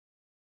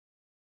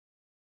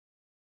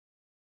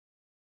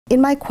in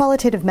my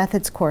qualitative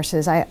methods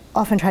courses, I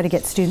often try to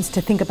get students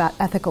to think about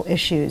ethical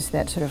issues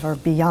that sort of are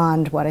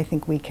beyond what I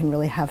think we can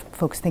really have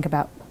folks think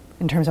about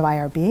in terms of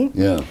IRB.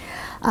 Yeah.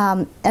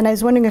 And I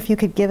was wondering if you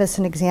could give us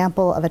an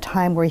example of a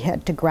time where you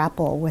had to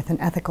grapple with an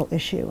ethical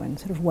issue and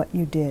sort of what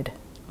you did.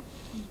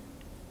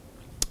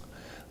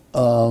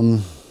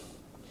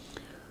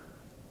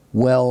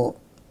 Well,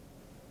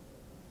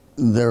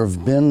 there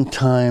have been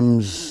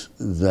times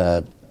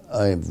that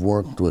I've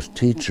worked with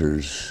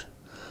teachers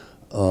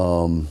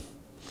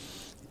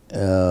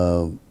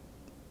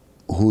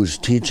whose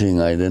teaching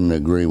I didn't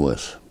agree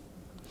with.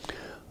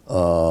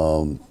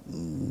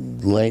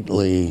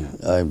 Lately,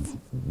 I've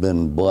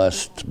been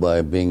blessed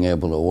by being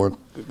able to work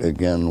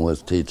again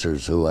with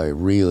teachers who I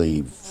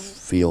really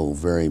feel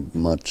very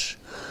much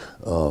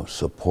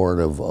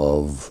supportive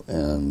of,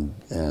 and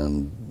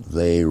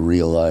they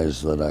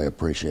realize that I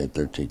appreciate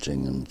their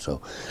teaching, and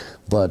so.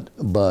 But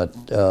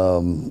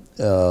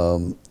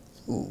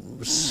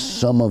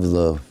some of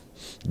the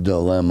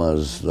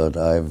dilemmas that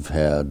I've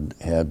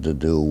had to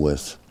do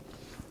with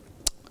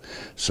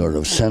sort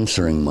of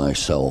censoring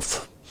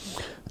myself,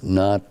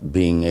 not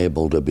being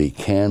able to be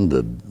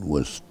candid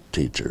with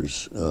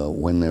teachers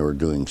when they were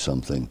doing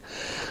something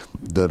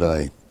that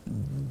I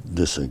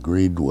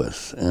disagreed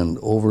with. And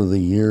over the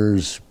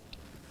years,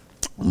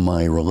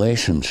 my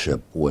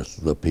relationship with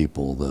the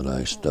people that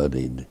I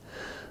studied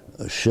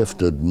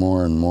shifted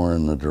more and more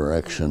in the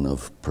direction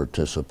of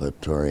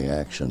participatory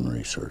action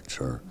research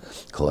or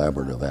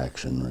collaborative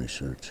action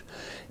research.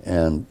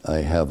 And I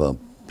have a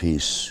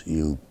piece,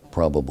 you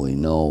probably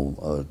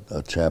know,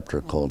 a chapter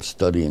called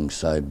Studying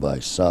Side by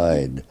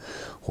Side,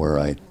 where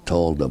I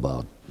told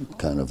about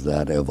kind of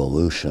that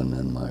evolution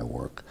in my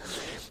work.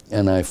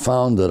 And I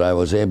found that I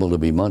was able to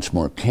be much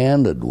more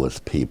candid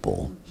with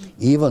people,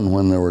 even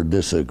when there were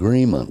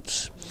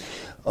disagreements,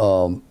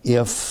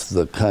 if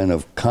the kind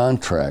of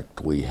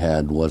contract we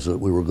had was that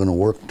we were going to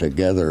work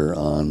together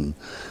on,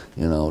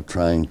 you know,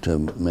 trying to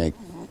make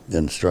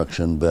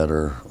instruction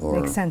better, or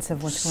make sense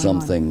of what's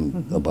something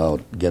going on.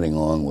 about getting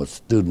along with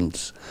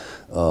students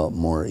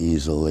more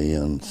easily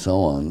and so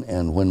on.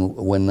 And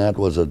when that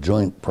was a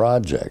joint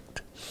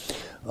project,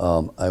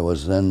 I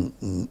was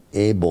then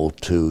able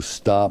to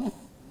stop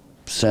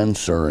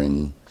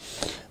censoring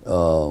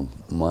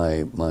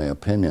my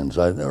opinions.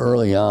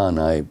 Early on,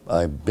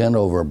 I bent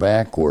over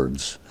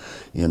backwards,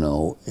 you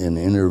know, in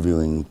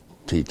interviewing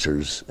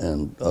teachers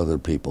and other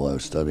people I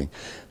was studying,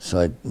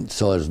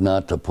 so as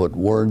not to put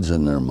words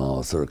in their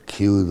mouth or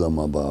cue them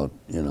about,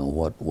 you know,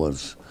 what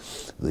was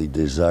the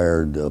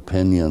desired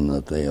opinion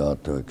that they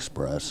ought to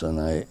express. And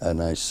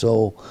I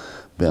so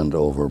bent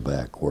over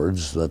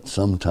backwards that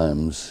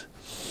sometimes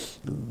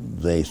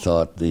they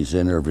thought these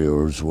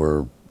interviewers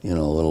were, you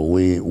know, a little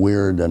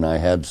weird, and I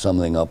had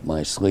something up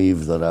my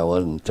sleeve that I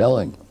wasn't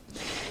telling.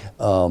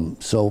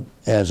 So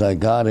as I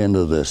got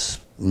into this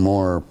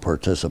more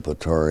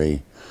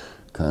participatory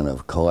kind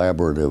of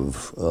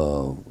collaborative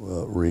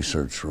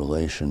research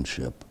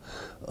relationship,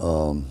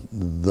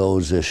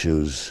 those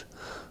issues,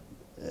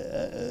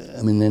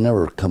 I mean, they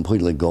never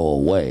completely go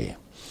away,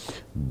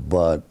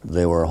 but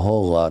they were a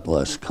whole lot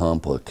less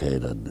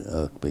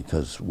complicated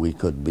because we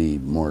could be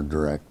more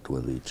direct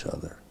with each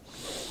other.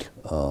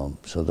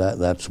 So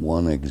that's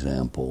one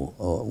example.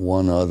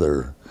 One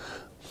other,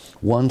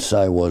 once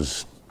I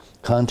was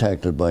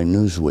contacted by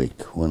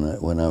Newsweek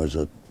when I was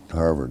at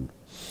Harvard,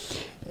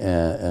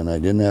 and I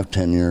didn't have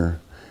tenure,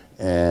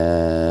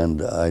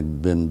 and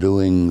I'd been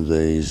doing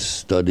these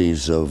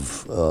studies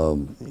of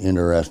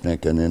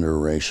interethnic and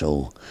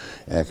interracial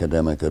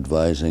academic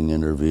advising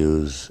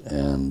interviews,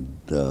 and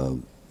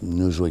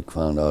Newsweek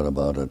found out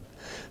about it.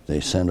 They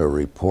sent a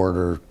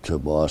reporter to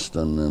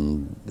Boston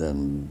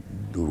and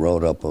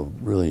wrote up a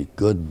really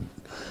good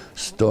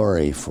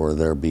story for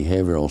their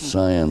behavioral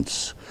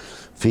science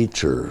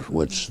feature,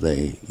 which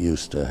they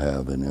used to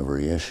have in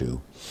every issue.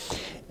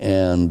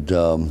 And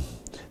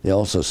they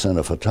also sent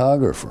a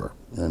photographer,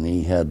 and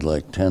he had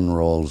like 10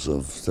 rolls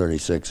of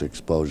 36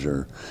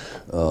 exposure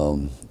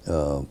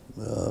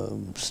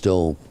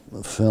still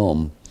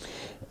film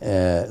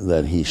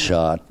that he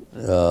shot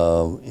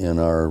in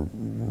our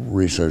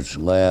research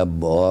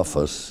lab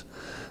office.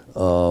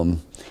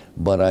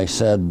 But I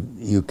said,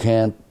 you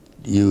can't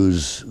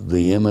use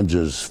the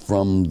images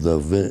from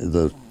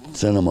the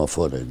cinema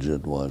footage,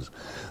 it was,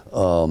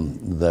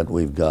 that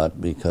we've got,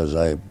 because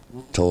I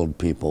told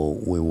people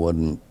we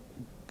wouldn't,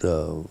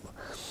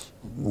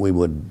 we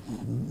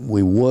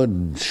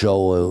would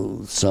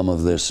show some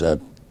of this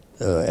at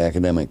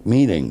academic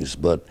meetings,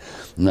 but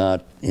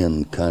not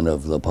in kind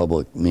of the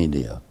public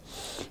media.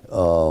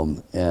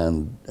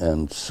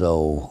 And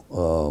so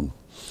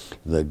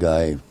the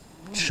guy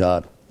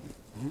shot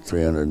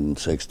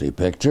 360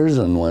 pictures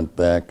and went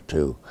back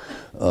to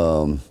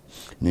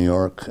New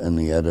York, and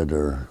the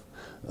editor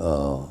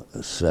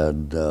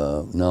said,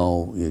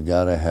 no, you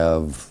got to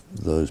have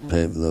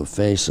the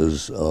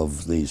faces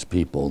of these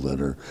people that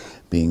are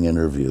being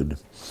interviewed,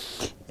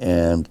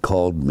 and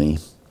called me,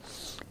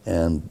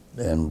 and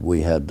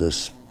we had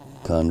this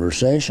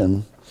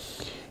conversation.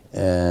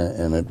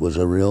 and it was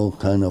a real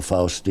kind of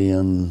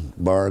Faustian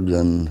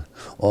bargain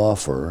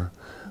offer.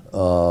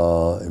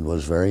 It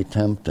was very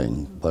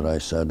tempting, but I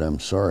said, I'm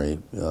sorry.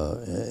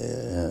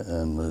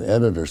 And the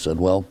editor said,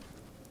 well,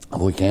 if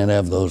we can't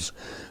have those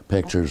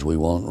pictures, we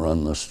won't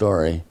run the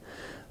story.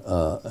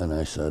 And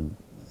I said,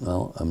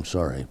 well, I'm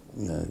sorry.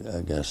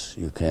 I guess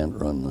you can't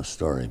run the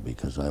story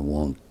because I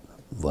won't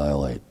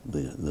violate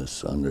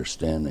this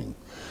understanding.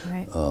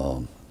 Right.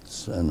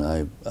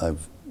 And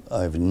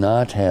I've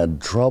not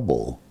had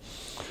trouble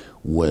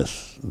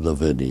with the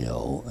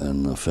video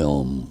and the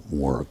film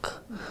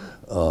work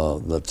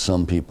that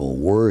some people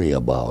worry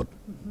about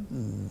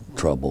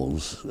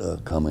troubles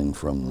coming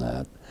from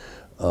that.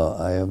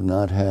 I have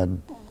not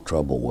had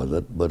trouble with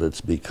it, but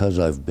it's because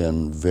I've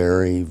been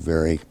very,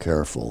 very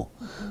careful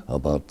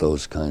about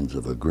those kinds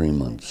of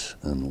agreements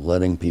and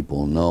letting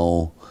people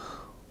know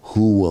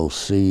who will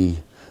see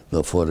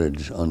the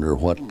footage under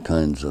what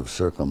kinds of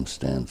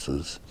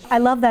circumstances. I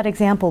love that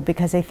example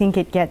because I think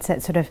it gets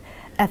at sort of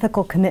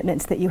ethical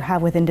commitments that you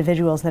have with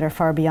individuals that are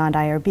far beyond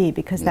IRB,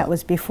 because that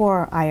was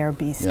before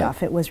IRB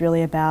stuff. It was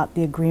really about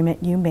the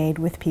agreement you made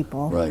with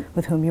people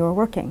with whom you were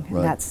working.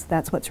 And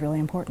that's what's really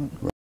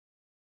important.